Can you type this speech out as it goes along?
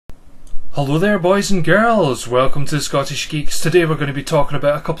Hello there, boys and girls. Welcome to Scottish Geeks. Today we're going to be talking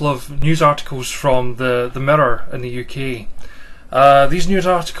about a couple of news articles from the Mirror in the UK. These news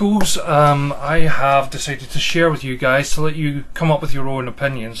articles I have decided to share with you guys to let you come up with your own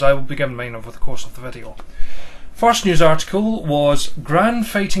opinions. I will be giving mine over the course of the video. First news article was Gran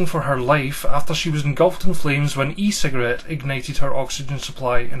fighting for her life after she was engulfed in flames when e-cigarette ignited her oxygen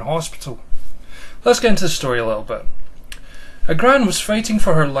supply in hospital. Let's get into the story a little bit. A Gran was fighting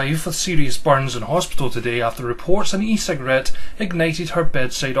for her life with serious burns in hospital today after reports an e-cigarette ignited her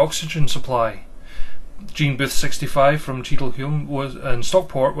bedside oxygen supply. Jean Booth, 65, from Cheadleholme in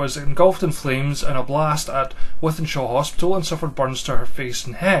Stockport, was engulfed in flames in a blast at Wythenshawe Hospital and suffered burns to her face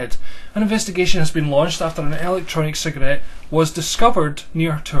and head. An investigation has been launched after an electronic cigarette was discovered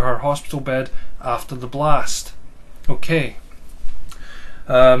near to her hospital bed after the blast. Okay.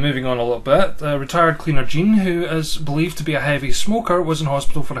 Moving on a little bit, retired cleaner Jean, who is believed to be a heavy smoker, was in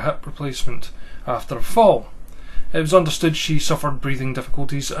hospital for a hip replacement after a fall. It was understood she suffered breathing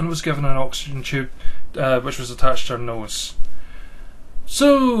difficulties and was given an oxygen tube which was attached to her nose.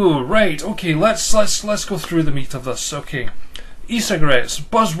 So, right, okay, let's go through the meat of this. Okay, e-cigarettes,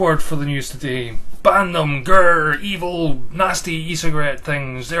 buzzword for the news today. Ban them, grr, evil, nasty e-cigarette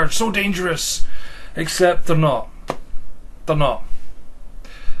things. They're so dangerous. Except they're not. They're not.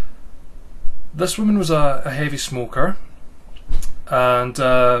 This woman was a heavy smoker and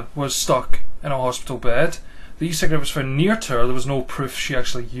was stuck in a hospital bed. The e-cigarette was found near to her. There was no proof she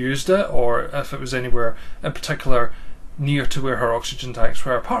actually used it or if it was anywhere in particular near to where her oxygen tanks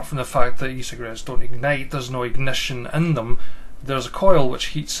were, apart from the fact that e-cigarettes don't ignite. There's no ignition in them. There's a coil which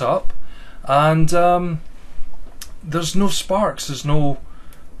heats up and there's no sparks. There's no...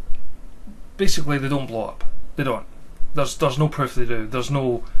 Basically they don't blow up. They don't. There's no proof they do. There's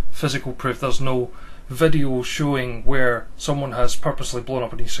no physical proof. There's no video showing where someone has purposely blown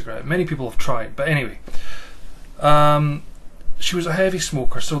up an e-cigarette. Many people have tried, but anyway. She was a heavy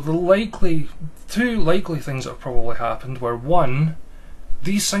smoker, so the two likely things that have probably happened were, one,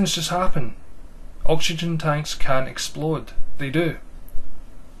 these things just happen. Oxygen tanks can explode. They do.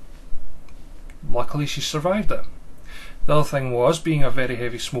 Luckily she survived it. The other thing was, being a very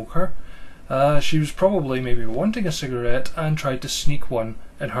heavy smoker, she was probably maybe wanting a cigarette and tried to sneak one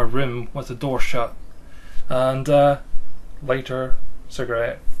in her room with the door shut. And lighter,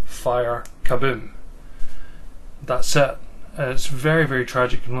 cigarette, fire, kaboom. That's it. It's very, very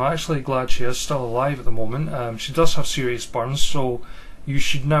tragic. I'm actually glad she is still alive at the moment. She does have serious burns, so you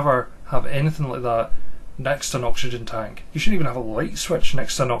should never have anything like that next to an oxygen tank. You shouldn't even have a light switch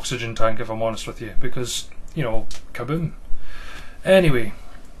next to an oxygen tank, if I'm honest with you, because, you know, kaboom. Anyway.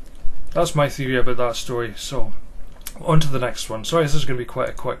 That's my theory about that story, so on to the next one. Sorry, this is going to be quite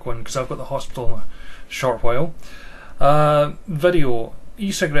a quick one because I've got the hospital in a short while. Video.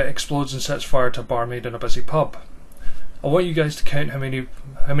 E-cigarette explodes and sets fire to barmaid in a busy pub. I want you guys to count how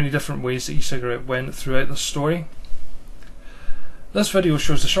many different ways the e-cigarette went throughout this story. This video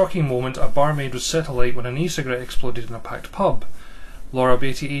shows the shocking moment a barmaid was set alight when an e-cigarette exploded in a packed pub. Laura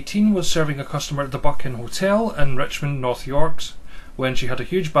Beatty, 18, was serving a customer at the Buck Inn Hotel in Richmond, North York, when she had a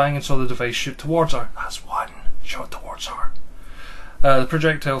huge bang and saw the device shoot towards her. That's one shot towards her. The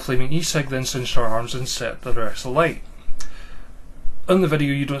projectile flaming e-cig then singed her arms and set the rest alight. In the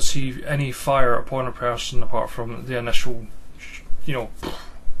video you don't see any fire upon a person apart from the initial, you know,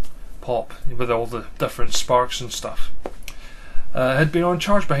 pop with all the different sparks and stuff. Had been on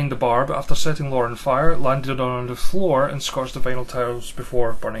charge behind the bar, but after setting Laura on fire, it landed on the floor and scorched the vinyl tiles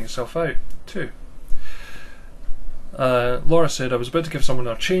before burning itself out, too. Laura said, I was about to give someone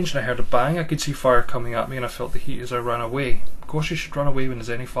their change and I heard a bang. I could see fire coming at me and I felt the heat as I ran away. Of course you should run away when there's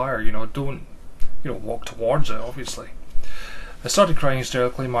any fire, you know, don't walk towards it, obviously. I started crying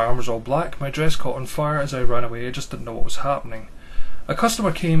hysterically, my arm was all black, my dress caught on fire as I ran away, I just didn't know what was happening. A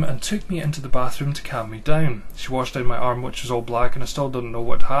customer came and took me into the bathroom to calm me down. She washed down my arm which was all black and I still didn't know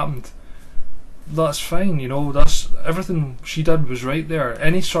what happened. That's fine, you know, that's everything she did was right there.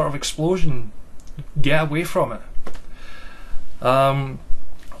 Any sort of explosion, get away from it.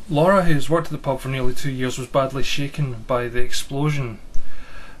 Laura, who's worked at the pub for nearly 2 years, was badly shaken by the explosion.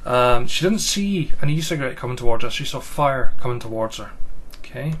 She didn't see an e-cigarette coming towards her, she saw fire coming towards her.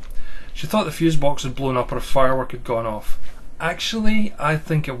 Okay. She thought the fuse box had blown up or a firework had gone off. Actually, I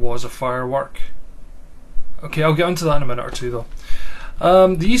think it was a firework. Okay, I'll get into that in a minute or two though.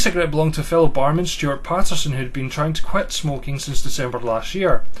 The e-cigarette belonged to a fellow barman, Stuart Patterson, who had been trying to quit smoking since December last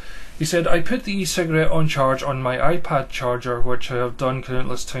year. He said, I put the e-cigarette on charge on my iPad charger, which I have done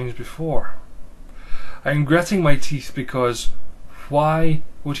countless times before. I am gritting my teeth because why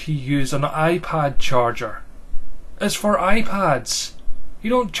would he use an iPad charger? It's for iPads. You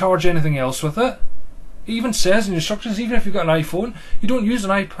don't charge anything else with it. It even says in instructions, even if you've got an iPhone, you don't use an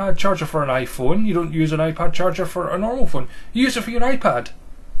iPad charger for an iPhone, you don't use an iPad charger for a normal phone. You use it for your iPad.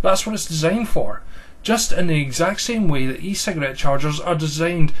 That's what it's designed for. Just in the exact same way that e-cigarette chargers are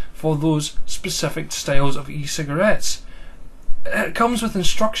designed for those specific styles of e-cigarettes. It comes with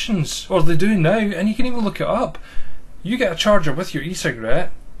instructions, or they do now, and you can even look it up. You get a charger with your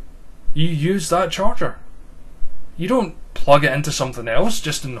e-cigarette, you use that charger. You don't plug it into something else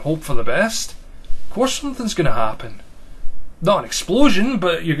just in hope for the best. Of course something's going to happen. Not an explosion,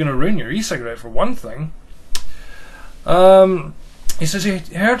 but you're going to ruin your e-cigarette for one thing. He says he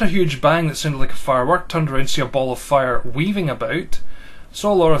heard a huge bang that sounded like a firework, turned around to see a ball of fire weaving about,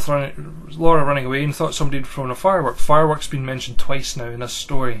 saw Laura running away and thought somebody had thrown a firework. Firework's been mentioned twice now in this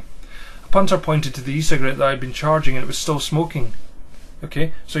story. A punter pointed to the e-cigarette that I'd been charging and it was still smoking.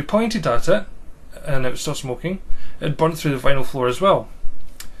 Okay, so he pointed at it and it was still smoking. It had burnt through the vinyl floor as well.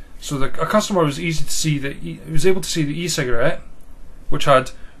 So a customer was able to see the e-cigarette, which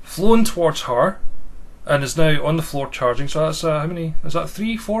had flown towards her and is now on the floor charging. So that's how many? Is that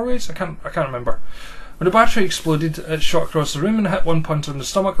 3, 4 ways? I can't remember. When the battery exploded, it shot across the room and hit one punter in the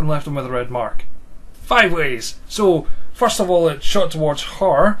stomach and left him with a red mark. 5 ways. So first of all, it shot towards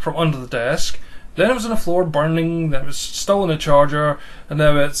her from under the desk. Then it was on the floor burning. Then it was still in the charger, and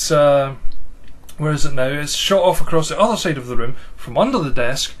now it's where is it now? It's shot off across the other side of the room from under the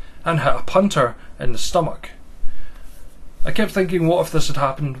desk and hit a punter in the stomach. I kept thinking, what if this had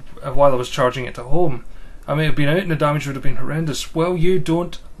happened while I was charging it at home? I may have been out and the damage would have been horrendous. Well, you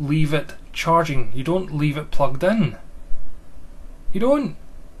don't leave it charging. You don't leave it plugged in. You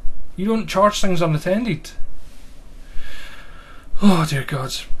don't charge things unattended. Oh dear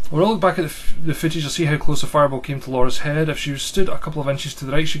God. We'll look back at the footage to see how close the fireball came to Laura's head. If she stood a couple of inches to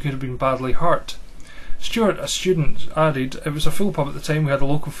the right, she could have been badly hurt. Stuart, a student, added, it was a full pub at the time. We had a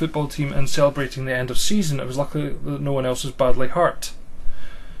local football team in celebrating the end of season. It was lucky that no one else was badly hurt.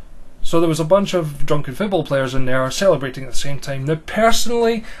 So there was a bunch of drunken football players in there celebrating at the same time. Now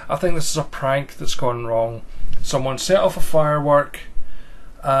personally, I think this is a prank that's gone wrong. Someone set off a firework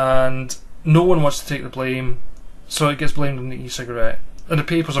and no one wants to take the blame, so it gets blamed on the e-cigarette. And the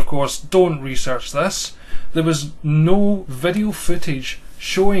papers, of course, don't research this. There was no video footage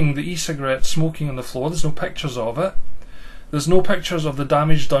showing the e-cigarette smoking on the floor. There's no pictures of it. There's no pictures of the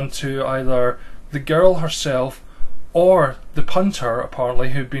damage done to either the girl herself or the punter, apparently,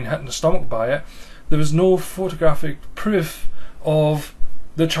 who'd been hit in the stomach by it. There was no photographic proof of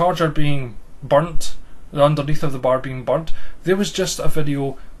the charger being burnt, the underneath of the bar being burnt. There was just a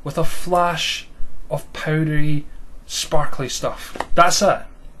video with a flash of powdery, sparkly stuff. That's it.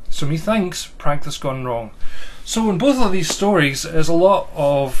 So methinks prank that's gone wrong. So in both of these stories is a lot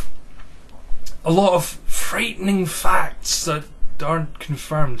of frightening facts that aren't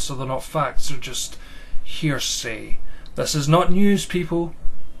confirmed, so they're not facts, they're just hearsay. This is not news, people.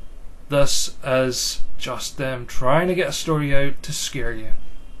 This is just them trying to get a story out to scare you.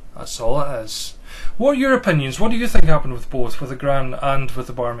 That's all it is. What are your opinions? What do you think happened with both, with the Gran and with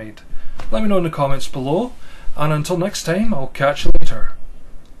the barmaid? Let me know in the comments below, and until next time, I'll catch you later.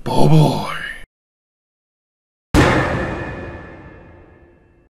 Bye bye.